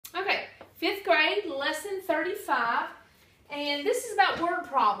Okay, lesson 35. And this is about word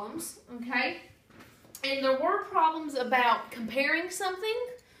problems, okay? And they're word problems about comparing something,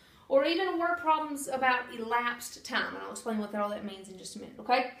 or even word problems about elapsed time. And I'll explain what all that means in just a minute,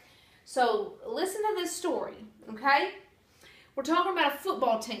 okay? So listen to this story, okay? We're talking about a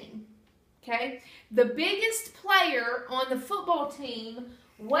football team, okay? The biggest player on the football team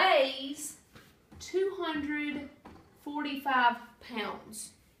weighs 245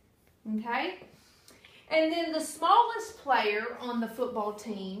 pounds, okay? And then the smallest player on the football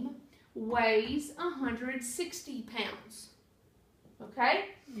team weighs 160 pounds, okay?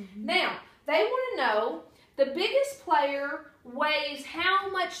 Now, they want to know the biggest player weighs how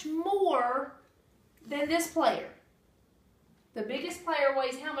much more than this player. The biggest player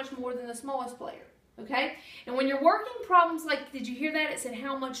weighs how much more than the smallest player, okay? And when you're working problems like, did you hear that? It said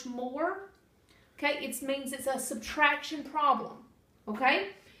how much more, okay? It means it's a subtraction problem,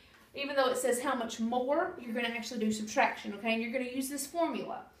 okay? Even though it says how much more, you're going to actually do subtraction, okay? And you're going to use this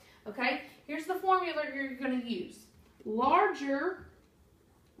formula, okay? Here's the formula you're going to use. The larger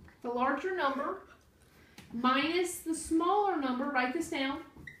number minus the smaller number, write this down,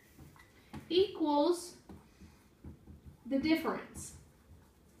 equals the difference,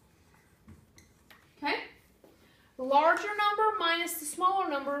 okay? The larger number minus the smaller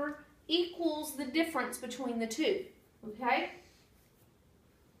number equals the difference between the two, okay?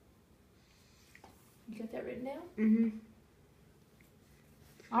 You got that written down? Mm-hmm.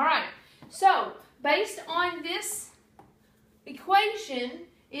 All right. So, based on this equation,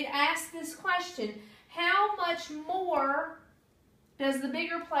 it asks this question: how much more does the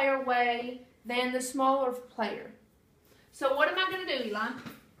bigger player weigh than the smaller player? So, what am I going to do, Eli?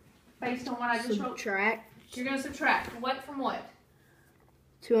 Based on what I just wrote? Subtract. You're going to subtract what from what?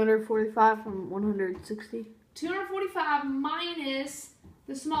 245 from 160. 245 minus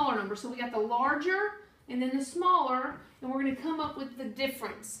the smaller number. So we got the larger and then the smaller, and we're going to come up with the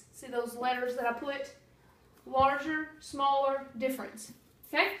difference. See those letters that I put? Larger, smaller, difference.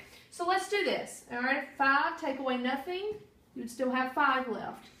 Okay? So let's do this. All right, 5, take away nothing. You would still have 5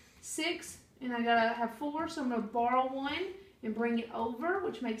 left. 6, and I got to have 4, so I'm going to borrow 1 and bring it over,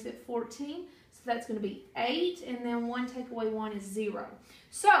 which makes it 14. So that's going to be 8, and then 1 take away 1 is 0.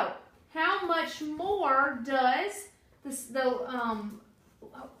 So how much more does the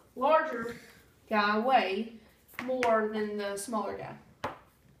larger guy weigh more than the smaller guy?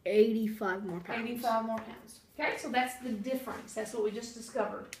 85 more pounds. 85 more pounds. Okay, so that's the difference. That's what we just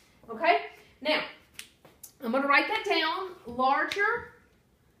discovered. Okay, now I'm going to write that down. Larger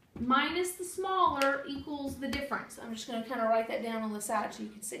minus the smaller equals the difference. I'm just going to kind of write that down on the side so you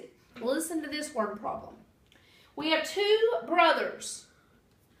can see. Listen to this word problem. We have 2 brothers.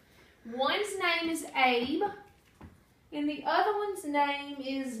 One's name is Abe, and the other one's name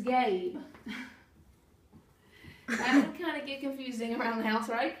is Gabe. That would kind of get confusing around the house,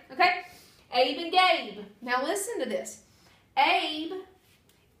 right? Okay, Abe and Gabe. Now listen to this. Abe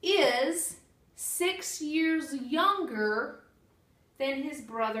is 6 years younger than his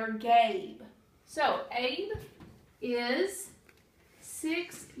brother Gabe. So Abe is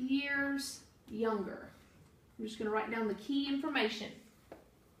 6 years younger. I'm just going to write down the key information.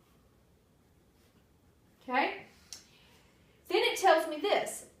 Okay? Then it tells me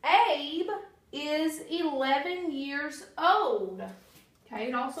this. Abe is 11 years old. Okay,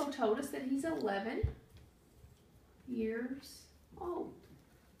 it also told us that he's 11 years old.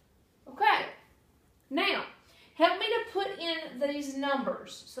 Okay, now, help me to put in these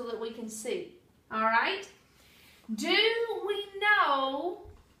numbers so that we can see. All right? Do we know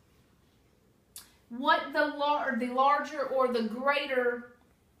what the larger or the greater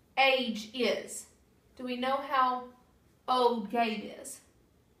age is? Do we know how old Gabe is?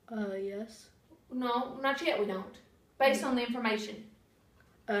 Yes. No, not yet we don't. Based on the information.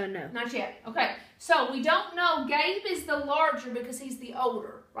 No. Not yet. Okay, so we don't know. Gabe is the larger because he's the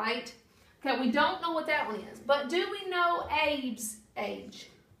older, right? Okay, we don't know what that one is. But do we know Abe's age?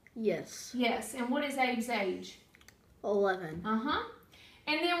 Yes. Yes, and what is Abe's age? 11. Uh-huh.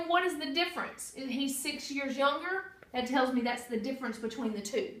 And then what is the difference? He's 6 years younger. That tells me that's the difference between the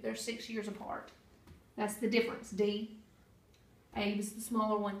two. They're 6 years apart. That's the difference, D. Abe is the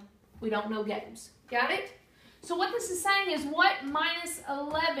smaller one. We don't know Gabe's. Got it? So what this is saying is what minus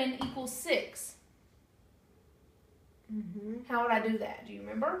 11 equals 6? How would I do that? Do you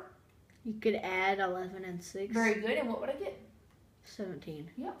remember? You could add 11 and 6. Very good. And what would I get?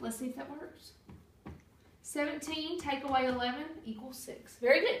 17. Yep. Let's see if that works. 17 take away 11 equals 6.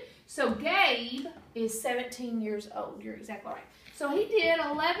 Very good. So Gabe is 17 years old. You're exactly right. So he did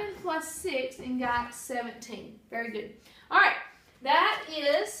 11 plus 6 and got 17. Very good. All right. That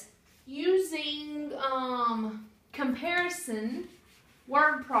is using lesson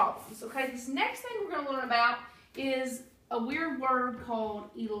word problems. Okay, this next thing we're going to learn about is a weird word called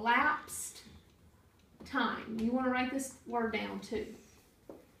elapsed time. You want to write this word down too.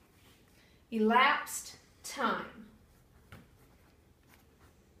 Elapsed time.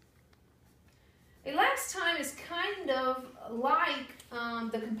 Elapsed time is kind of like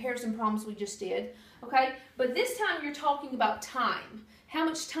the comparison problems we just did, okay? But this time you're talking about time. How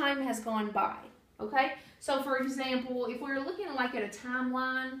much time has gone by, okay? So for example, if we were looking like at a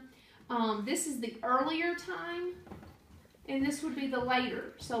timeline, this is the earlier time, and this would be the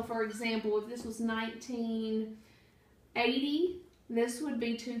later. So for example, if this was 1980, this would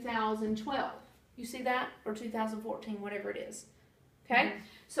be 2012. You see that? Or 2014, whatever it is. Okay? Mm-hmm.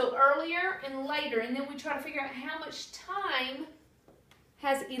 So earlier and later, and then we try to figure out how much time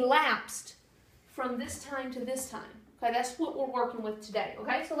has elapsed from this time to this time. Okay, that's what we're working with today.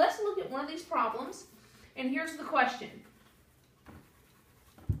 Okay, so let's look at one of these problems, and here's the question.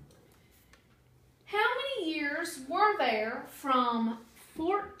 How many years were there from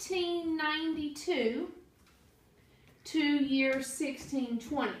 1492 to year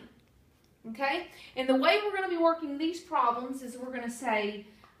 1620? Okay, and the way we're going to be working these problems is we're going to say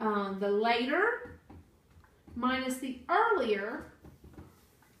the later minus the earlier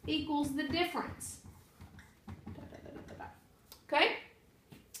equals the difference. Okay,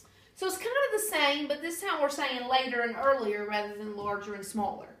 so it's kind of the same, but this time we're saying later and earlier rather than larger and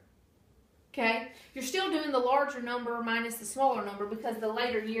smaller. Okay, you're still doing the larger number minus the smaller number because the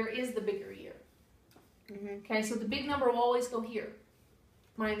later year is the bigger year. Okay, so the big number will always go here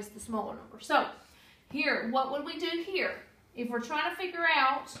minus the smaller number. So here, what would we do here? If we're trying to figure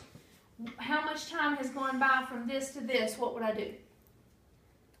out how much time has gone by from this to this, what would I do?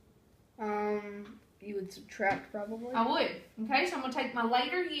 You would subtract probably. I would. Okay, so I'm going to take my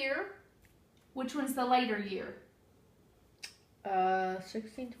later year. Which one's the later year?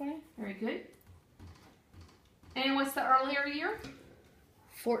 1620. Very good. And what's the earlier year?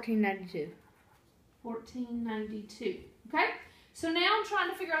 1492. 1492. Okay? So now I'm trying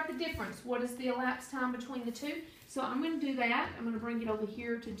to figure out the difference. What is the elapsed time between the two? So I'm going to do that. I'm going to bring it over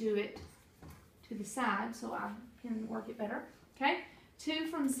here to do it to the side so I can work it better. Okay? 2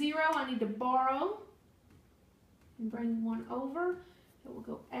 from 0, I need to borrow and bring 1 over. It will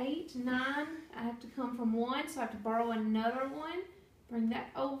go 8, 9. I have to come from 1, so I have to borrow another 1. Bring that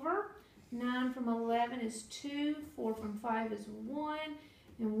over. 9 from 11 is 2. 4 from 5 is 1.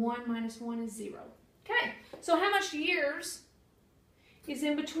 And 1 minus 1 is 0. Okay, so how much years is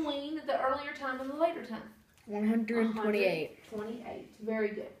in between the earlier time and the later time? 128. 128. Very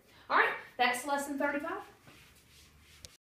good. All right, that's lesson 35.